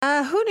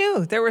Who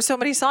knew there were so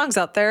many songs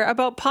out there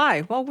about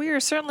pie? Well, we are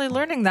certainly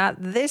learning that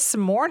this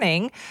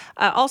morning.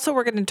 Also,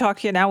 we're going to talk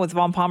to you now with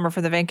Vaughn Palmer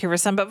from the Vancouver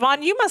Sun. But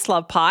Vaughn, you must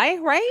love pie,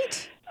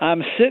 right?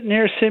 I'm sitting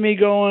here, Simi,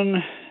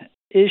 going,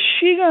 is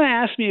she going to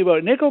ask me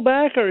about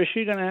Nickelback or is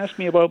she going to ask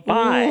me about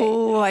pie?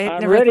 Ooh,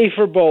 I'm ready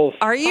for both.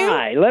 Are you?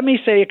 Pie. Let me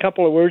say a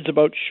couple of words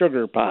about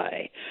sugar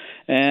pie.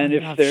 And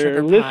if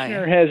their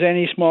listener has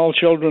any small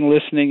children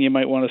listening, you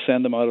might want to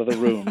send them out of the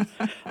room.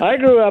 I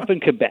grew up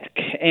in Quebec,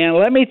 and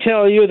let me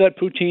tell you that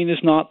poutine is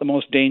not the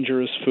most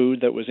dangerous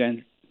food that was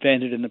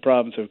invented in the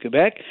province of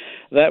Quebec.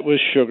 That was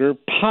sugar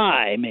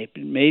pie,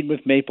 made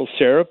with maple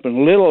syrup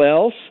and little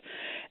else.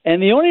 And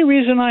the only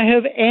reason I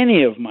have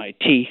any of my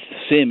teeth,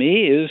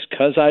 Simi, is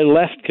because I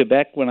left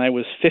Quebec when I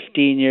was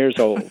 15 years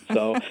old.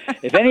 So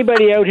if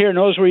anybody out here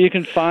knows where you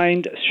can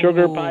find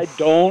sugar pie,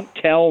 don't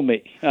tell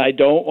me. I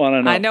don't want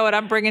to know. I know what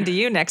I'm bringing to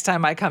you next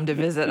time I come to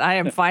visit. I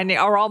am finding,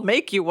 or I'll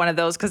make you one of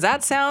those because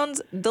that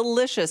sounds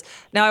delicious.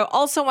 Now, I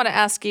also want to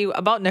ask you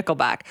about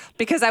Nickelback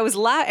because I was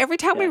every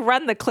time we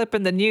run the clip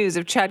in the news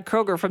of Chad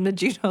Kroeger from the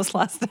Junos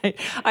last night,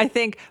 I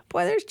think,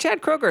 boy, there's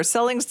Chad Kroeger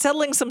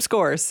settling some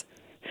scores.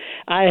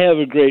 I have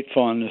a great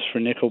fondness for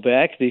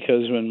Nickelback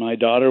because when my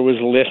daughter was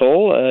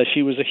little,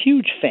 she was a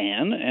huge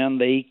fan,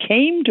 and they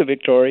came to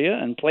Victoria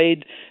and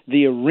played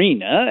the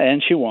arena,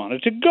 and she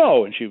wanted to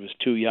go, and she was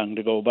too young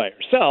to go by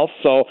herself,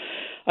 so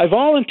I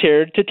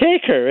volunteered to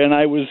take her, and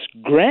I was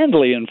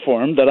grandly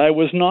informed that I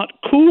was not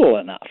cool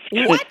enough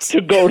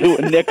to go to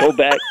a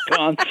Nickelback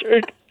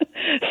concert.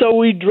 So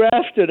we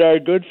drafted our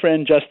good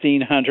friend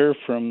Justine Hunter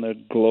from the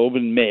Globe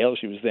and Mail.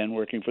 She was then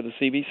working for the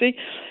CBC.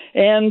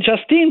 And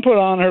Justine put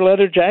on her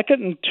leather jacket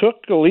and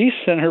took Elise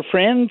and her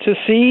friend to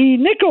see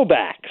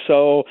Nickelback.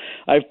 So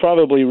I've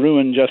probably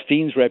ruined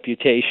Justine's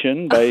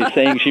reputation by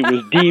saying she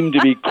was deemed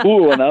to be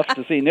cool enough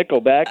to see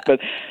Nickelback. But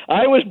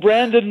I was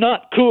branded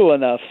not cool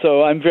enough.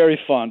 So I'm very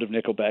fond of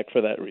Nickelback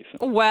for that reason.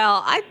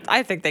 Well,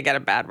 I think they get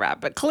a bad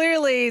rap. But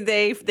clearly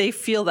they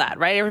feel that,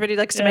 right? Everybody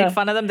likes to make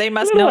fun of them. They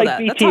must know like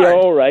that. BTO, that's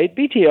hard. Right?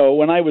 BTO,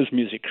 when I was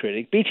music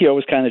critic, BTO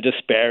was kind of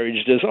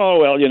disparaged as,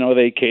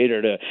 they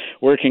cater to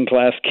working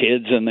class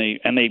kids and they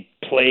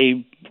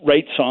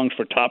write songs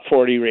for top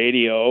 40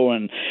 radio,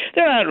 and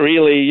they're not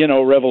really,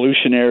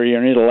 revolutionary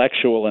or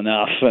intellectual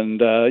enough.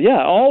 And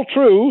all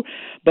true,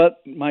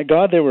 but my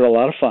God, they were a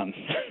lot of fun.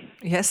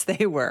 Yes,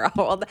 they were.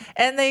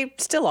 And they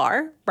still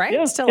are, right?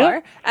 Yeah, still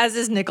are, as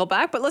is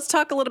Nickelback. But let's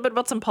talk a little bit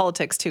about some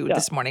politics, too,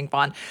 this morning,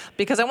 Vaughn,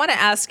 because I want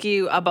to ask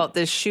you about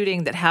this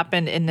shooting that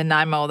happened in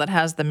Nanaimo that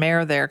has the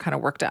mayor there kind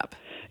of worked up.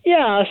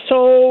 Yeah,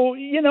 so,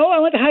 I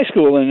went to high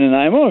school in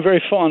Nanaimo. I'm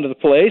very fond of the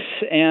place,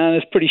 and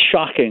it's pretty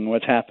shocking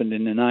what's happened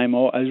in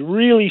Nanaimo. I was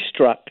really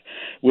struck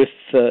with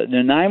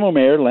Nanaimo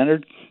Mayor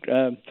Leonard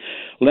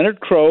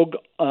Krog.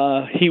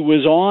 He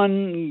was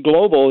on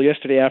Global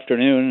yesterday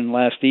afternoon and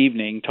last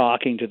evening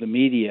talking to the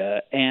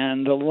media,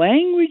 and the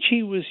language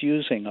he was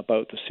using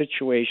about the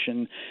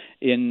situation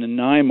in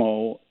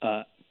Nanaimo,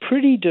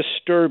 pretty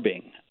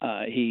disturbing.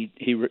 He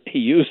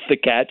used the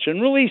catch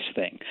and release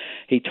thing.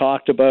 He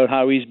talked about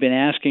how he's been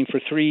asking for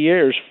 3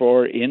 years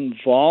for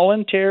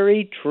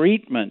involuntary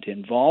treatment,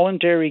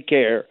 involuntary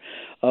care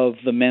of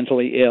the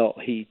mentally ill.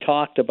 He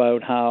talked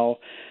about how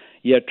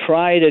you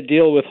try to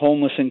deal with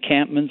homeless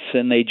encampments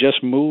and they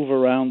just move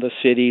around the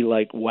city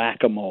like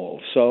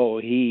whack-a-mole. So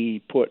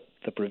he put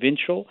the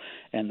provincial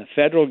and the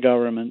federal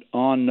government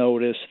on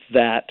notice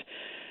that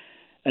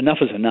enough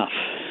is enough.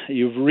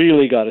 You've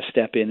really got to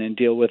step in and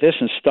deal with this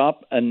and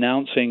stop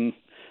announcing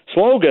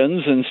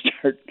slogans and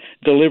start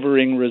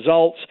delivering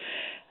results.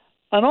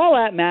 And all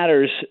that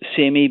matters,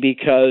 Simi,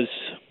 because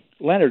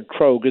Leonard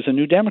Krog is a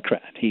New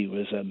Democrat. He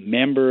was a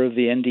member of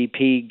the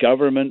NDP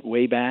government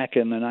way back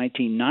in the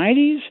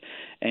 1990s,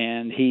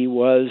 and he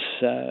was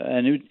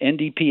a new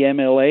NDP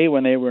MLA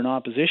when they were in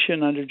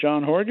opposition under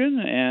John Horgan,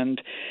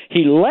 and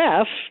he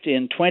left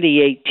in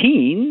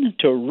 2018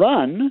 to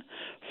run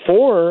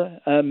for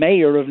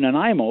mayor of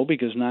Nanaimo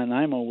because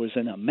Nanaimo was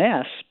in a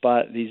mess,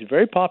 but he's a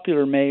very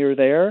popular mayor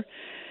there.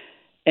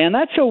 And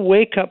that's a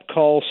wake-up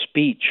call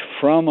speech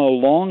from a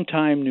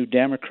longtime New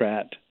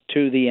Democrat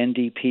to the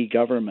NDP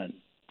government.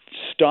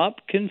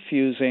 Stop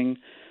confusing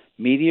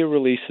media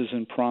releases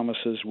and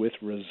promises with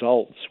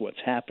results.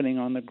 What's happening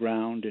on the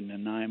ground in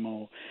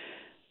Nanaimo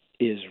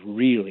is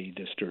really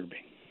disturbing.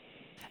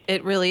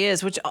 It really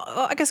is, which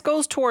I guess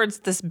goes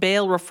towards this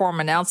bail reform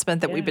announcement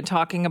that we've been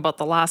talking about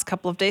the last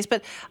couple of days.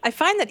 But I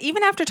find that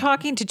even after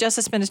talking to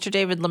Justice Minister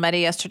David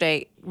Lametti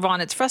yesterday, Vaughn,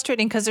 it's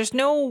frustrating because there's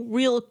no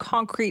real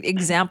concrete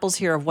examples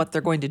here of what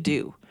they're going to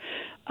do.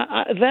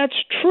 That's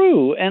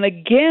true. And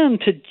again,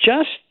 to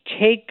just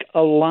take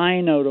a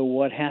line out of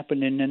what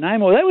happened in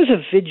Nanaimo, that was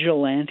a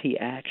vigilante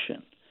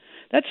action.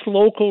 That's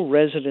local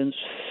residents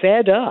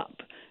fed up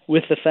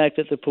with the fact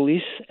that the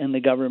police and the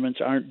governments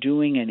aren't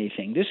doing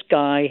anything. This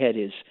guy had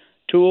his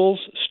tools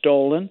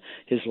stolen,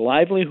 his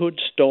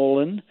livelihood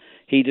stolen.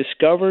 He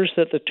discovers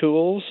that the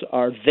tools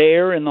are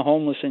there in the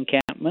homeless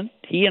encampment.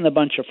 He and a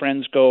bunch of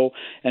friends go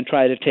and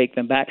try to take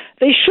them back.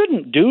 They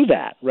shouldn't do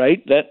that,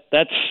 right?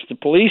 That's the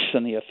police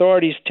and the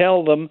authorities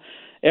tell them,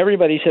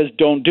 Everybody says,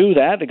 don't do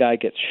that. The guy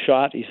gets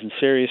shot. He's in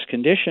serious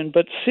condition.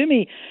 But,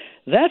 Simi,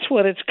 that's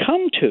what it's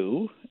come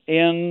to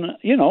in,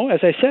 as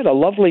I said, a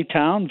lovely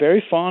town,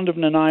 very fond of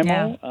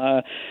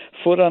Nanaimo,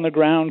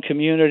 foot-on-the-ground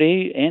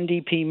community,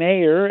 NDP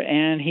mayor,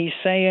 and he's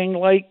saying,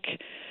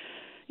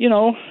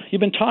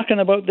 you've been talking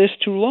about this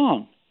too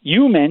long.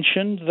 You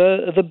mentioned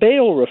the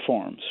bail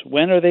reforms.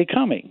 When are they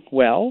coming?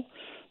 Well,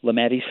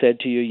 Lametti said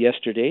to you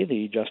yesterday,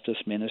 the Justice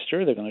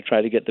Minister, they're going to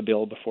try to get the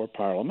bill before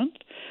Parliament.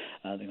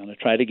 They're going to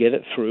try to get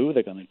it through.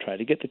 They're going to try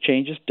to get the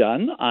changes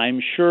done.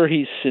 I'm sure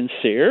he's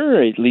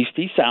sincere. At least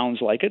he sounds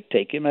like it.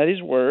 Take him at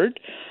his word.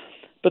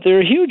 But there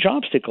are huge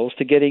obstacles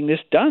to getting this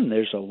done.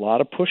 There's a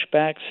lot of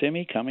pushback,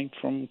 Simi, coming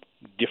from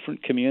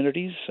different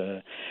communities,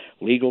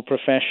 legal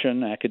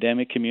profession,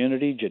 academic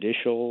community,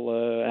 judicial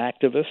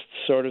activists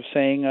sort of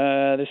saying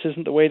this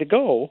isn't the way to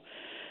go.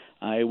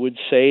 I would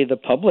say the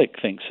public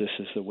thinks this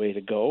is the way to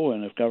go,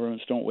 and if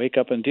governments don't wake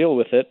up and deal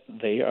with it,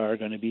 they are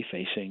going to be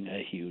facing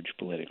a huge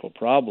political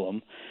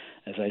problem.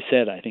 As I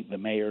said, I think the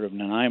mayor of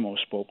Nanaimo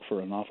spoke for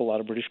an awful lot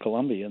of British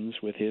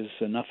Columbians with his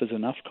enough is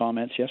enough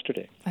comments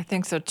yesterday. I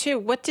think so, too.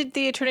 What did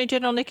the Attorney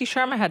General Nikki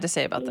Sharma had to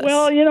say about this?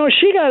 Well,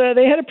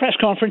 they had a press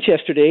conference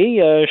yesterday,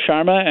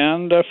 Sharma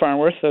and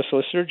Farnworth, the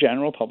Solicitor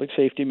General, Public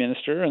Safety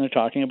Minister, and they're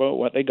talking about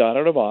what they got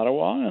out of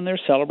Ottawa, and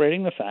they're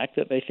celebrating the fact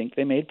that they think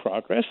they made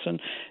progress, and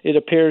it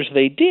appears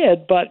they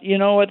did. But,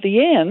 at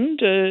the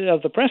end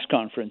of the press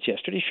conference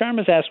yesterday,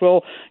 Sharma's asked,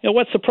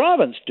 what's the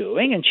province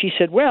doing? And she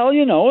said,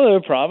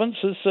 the province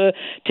is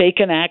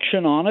taken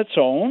action on its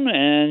own,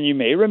 and you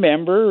may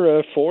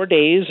remember 4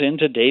 days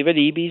into David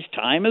Eby's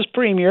time as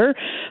Premier,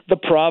 the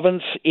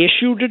province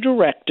issued a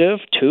directive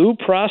to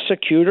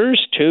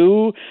prosecutors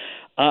to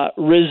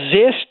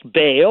resist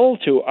bail,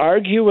 to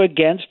argue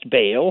against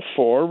bail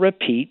for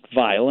repeat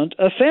violent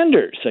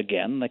offenders.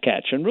 Again, the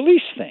catch and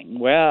release thing.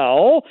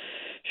 Well,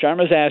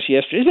 Sharma's asked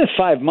yesterday, it's been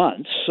 5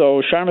 months,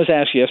 so Sharma's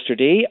asked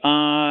yesterday,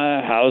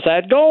 how's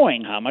that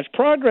going? How much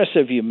progress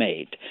have you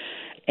made?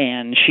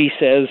 And she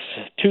says,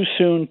 too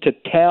soon to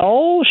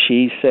tell.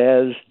 She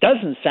says,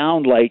 doesn't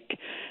sound like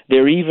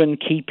they're even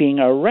keeping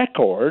a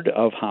record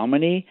of how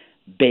many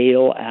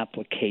bail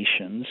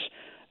applications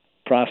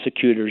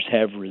prosecutors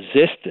have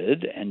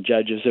resisted and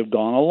judges have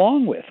gone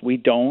along with. We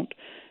don't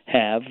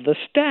have the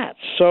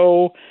stats.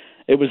 So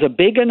it was a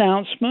big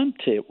announcement.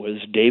 It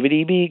was David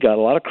Eby got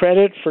a lot of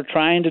credit for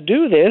trying to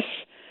do this,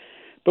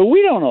 but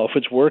we don't know if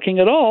it's working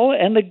at all,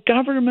 and the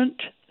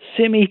government,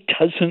 Simi,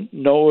 doesn't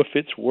know if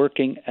it's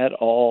working at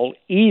all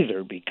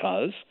either,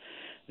 because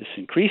this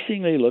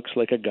increasingly looks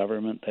like a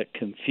government that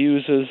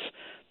confuses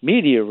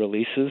media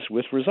releases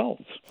with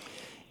results.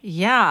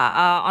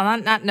 Yeah.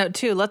 On that note,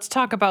 too, let's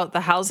talk about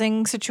the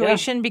housing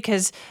situation,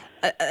 because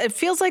it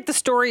feels like the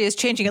story is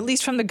changing, at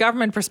least from the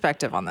government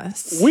perspective on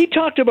this. We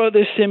talked about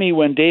this, Simi,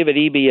 when David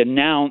Eby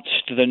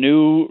announced the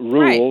new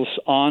rules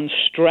on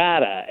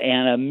strata,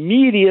 and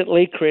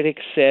immediately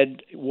critics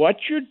said, what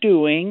you're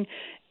doing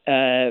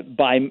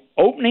by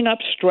opening up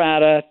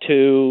strata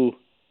to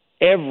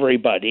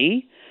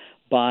everybody,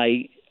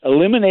 by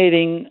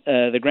eliminating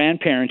the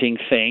grandparenting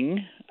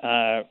thing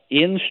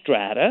in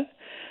strata,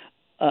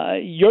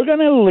 you're going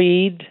to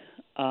lead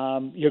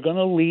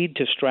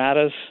to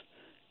stratas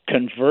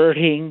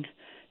converting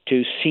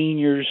to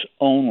seniors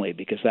only,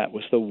 because that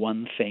was the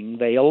one thing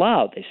they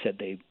allowed. They said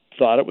they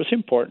thought it was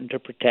important to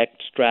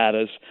protect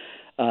stratas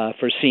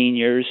for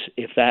seniors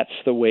if that's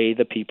the way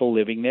the people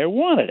living there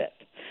wanted it.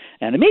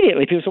 And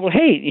immediately people said, well,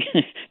 hey,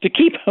 to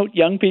keep out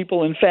young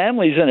people and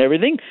families and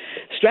everything,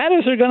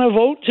 stratas are going to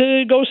vote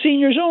to go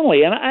seniors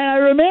only. And I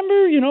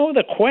remember,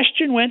 the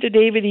question went to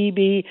David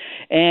Eby,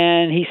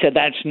 and he said,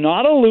 that's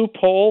not a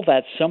loophole.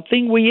 That's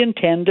something we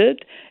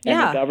intended.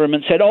 And the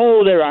government said,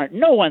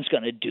 no one's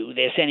going to do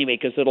this anyway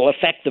because it'll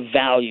affect the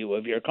value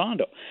of your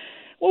condo.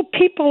 Well,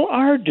 people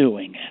are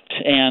doing it.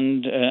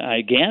 And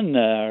again,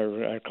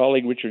 our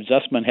colleague Richard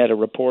Zussman had a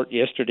report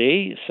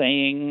yesterday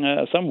saying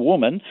some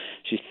woman,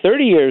 she's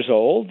 30 years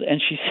old, and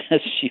she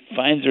says she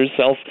finds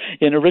herself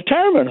in a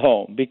retirement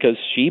home because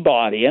she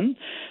bought in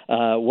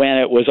when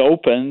it was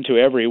open to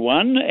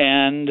everyone,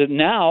 and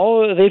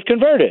now they've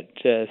converted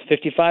to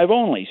 55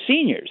 only,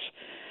 seniors.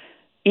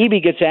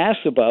 Eby gets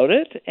asked about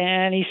it,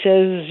 and he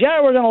says,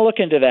 we're going to look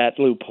into that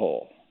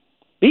loophole.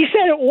 He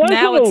said it wasn't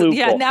a loophole.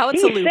 Yeah, now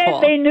it's a loophole. He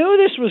said they knew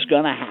this was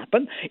going to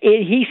happen.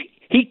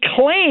 He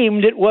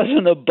claimed it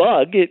wasn't a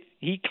bug.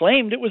 He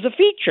claimed it was a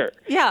feature.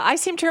 Yeah, I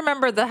seem to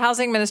remember the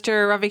housing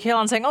minister, Ravi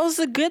Kahlon, saying, this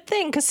is a good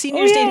thing because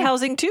seniors need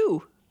housing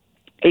too.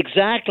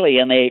 Exactly,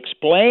 and they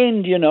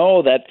explained,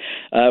 that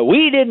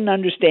we didn't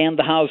understand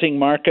the housing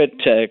market.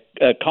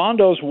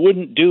 Condos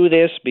wouldn't do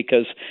this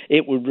because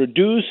it would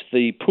reduce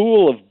the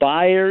pool of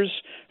buyers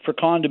for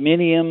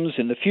condominiums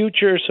in the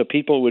future, so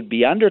people would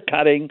be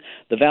undercutting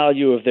the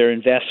value of their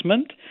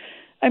investment.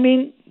 I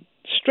mean,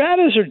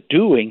 stratas are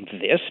doing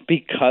this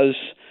because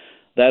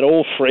that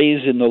old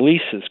phrase in the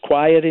leases,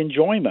 quiet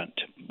enjoyment.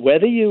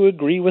 Whether you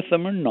agree with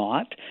them or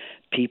not,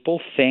 people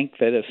think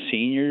that a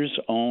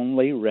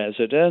seniors-only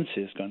residence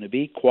is going to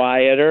be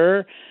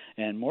quieter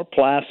and more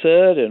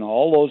placid and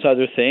all those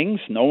other things.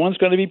 No one's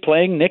going to be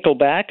playing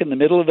Nickelback in the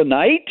middle of the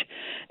night.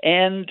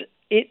 And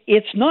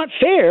it's not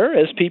fair,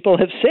 as people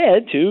have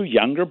said, to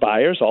younger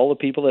buyers, all the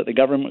people that the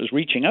government was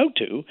reaching out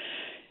to.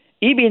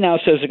 EB now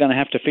says they're going to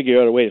have to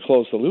figure out a way to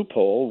close the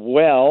loophole.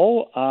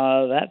 Well,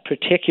 that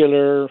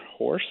particular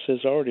horse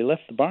has already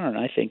left the barn,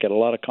 I think, at a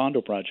lot of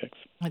condo projects.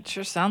 It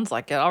sure sounds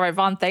like it. All right,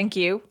 Vaughn, thank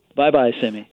you. Bye-bye, Simi.